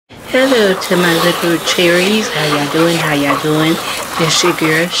Hello to my little cherries. How y'all doing? How y'all doing? It's your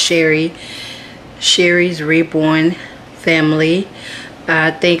girl, Sherry. Sherry's Reborn Family.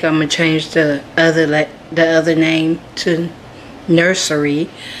 I think I'm gonna change the other name to Nursery.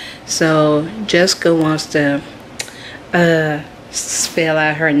 So Jessica wants to spell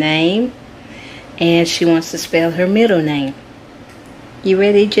out her name, and she wants to spell her middle name. You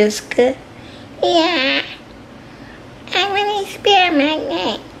ready, Jessica? Yeah. I want to spell my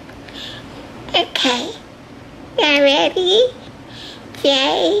name. Okay. You ready?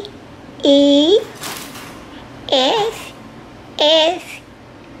 J-E-S-S-I-C-A.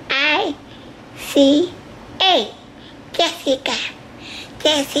 Jessica.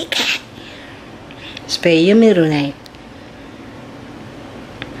 Jessica. Spell your middle name.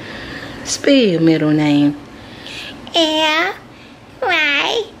 Spell your middle name. L-Y-N-N.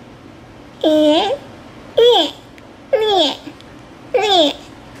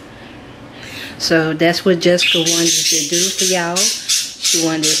 So that's what Jessica wanted to do for y'all. She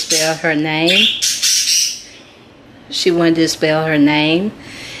wanted to spell her name. She wanted to spell her name.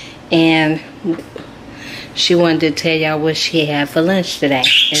 And she wanted to tell y'all what she had for lunch today at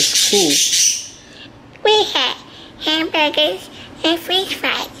school. We had hamburgers and french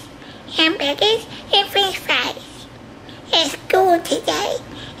fries. Hamburgers and french fries. At school today.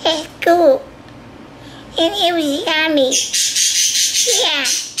 At school. And it was yummy. Yeah.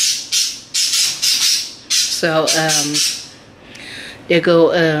 So, there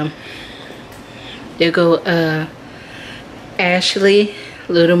go Ashley,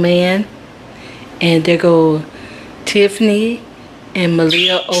 little man, and there go Tiffany and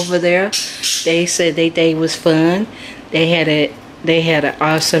Malia over there. They said their day was fun. They had an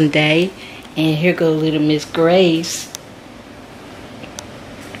awesome day. And here go little Miss Grace.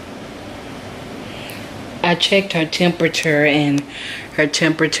 I checked her temperature and her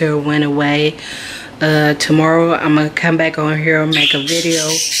temperature went away. Tomorrow I'm gonna come back on here and make a video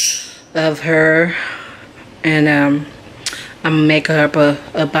of her, and I'm gonna make her up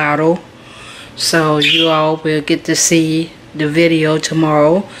a bottle, so you all will get to see the video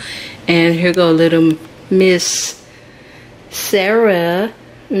tomorrow. And here go little Miss Sarah,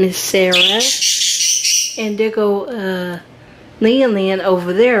 and there go Lynn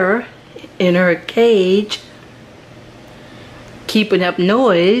over there in her cage keeping up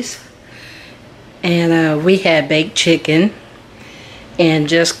noise. And we had baked chicken, and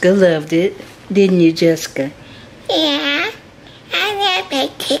Jessica loved it, didn't you, Jessica? Yeah, I love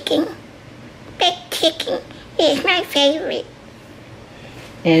baked chicken. Baked chicken is my favorite.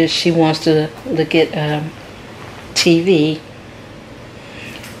 And she wants to look at TV.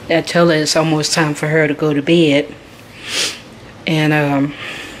 I told her it's almost time for her to go to bed. And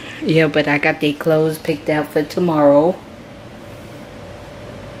yeah, but I got the clothes picked out for tomorrow.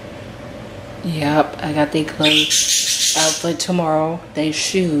 Yep, I got the clothes out for tomorrow. They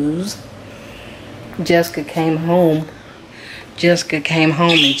shoes. Jessica came home and just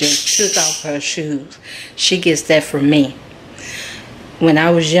took off her shoes. She gets that from me. When I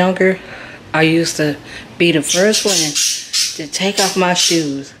was younger, I used to be the first one to take off my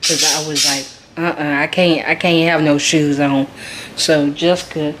shoes, because I was like, I can't have no shoes on. So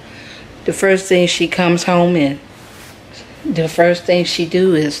Jessica, the first thing she comes home and the first thing she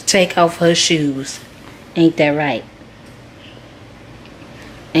do is take off her shoes. Ain't that right?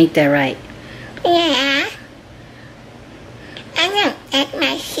 Ain't that right? Yeah. I don't take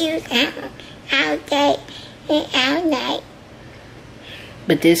my shoes on all day and all night.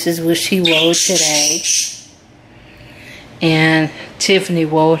 But this is what she wore today. And Tiffany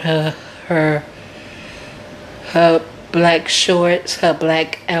wore her black shorts, her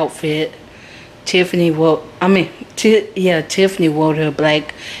black outfit. Tiffany wore her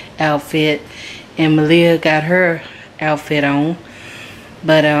black outfit, and Malia got her outfit on.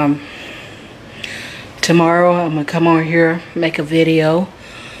 But tomorrow I'm gonna come on here, make a video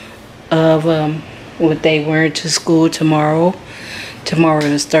of what they wear to school tomorrow. Tomorrow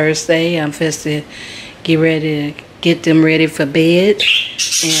is Thursday. I'm supposed to get them ready for bed.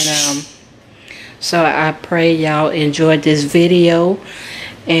 And so I pray y'all enjoyed this video.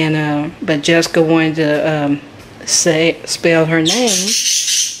 And but Jessica wanted to spell her name.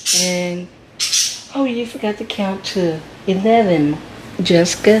 And oh, you forgot to count to 11,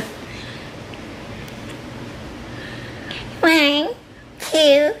 Jessica. 1,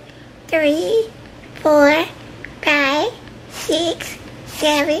 2, 3, 4, 5, 6,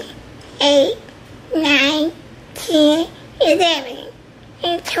 7, 8, 9, 10, 11,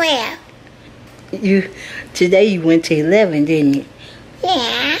 and 12. Today you went to 11, didn't you?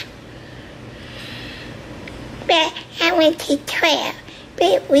 Yeah. But I went to 12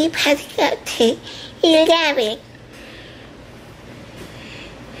 bit we supposed to go to 11.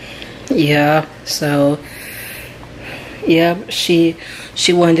 Yeah, so yeah, she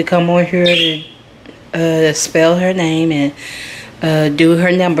wanted to come on here to spell her name and do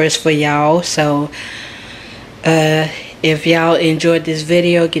her numbers for y'all. So if y'all enjoyed this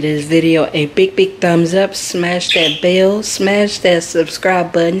video, give this video a big thumbs up, smash that bell, smash that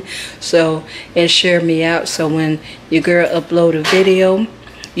subscribe button, so and share me out, so when your girl upload a video,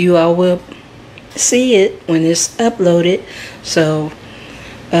 you all will see it when it's uploaded. So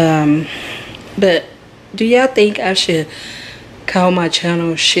but do y'all think I should call my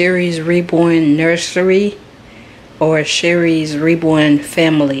channel Sherry's Reborn Nursery or Sherry's Reborn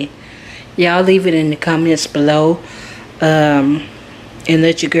Family? Y'all leave it in the comments below, and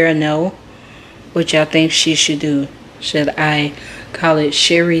let your girl know what y'all think she should do. Should I call it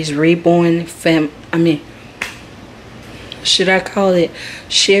Sherry's Reborn should I call it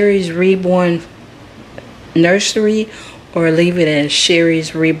Sherry's Reborn Nursery, or leave it as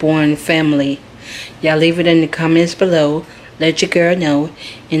Sherry's Reborn Family? Y'all leave it in the comments below. Let your girl know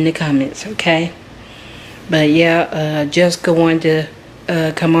in the comments, okay? But yeah, Jessica wanted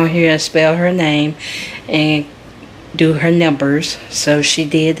to come on here and spell her name and do her numbers, so she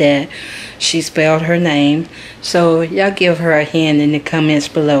did that. She spelled her name. So y'all give her a hand in the comments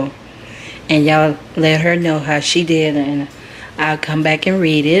below, and y'all let her know how she did, and I'll come back and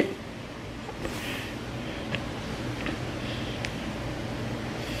read it.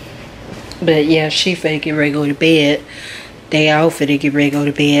 But yeah, she finna get ready to go to bed. They all finna get ready to go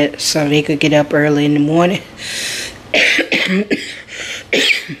to bed so they could get up early in the morning.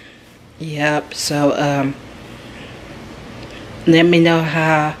 Yep, so let me know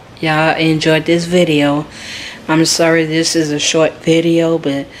how y'all enjoyed this video. I'm sorry this is a short video,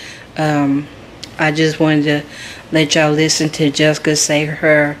 but I just wanted to let y'all listen to Jessica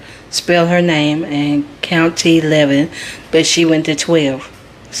spell her name and count to 11, but she went to 12.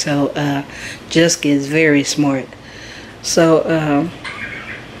 So Jessica is very smart. So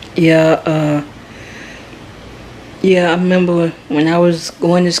yeah, I remember when I was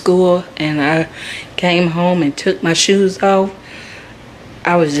going to school and I came home and took my shoes off,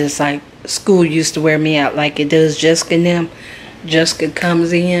 I was just like, school used to wear me out like it does Jessica and them. Jessica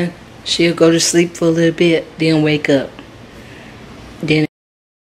comes in, she'll go to sleep for a little bit, then wake up. Then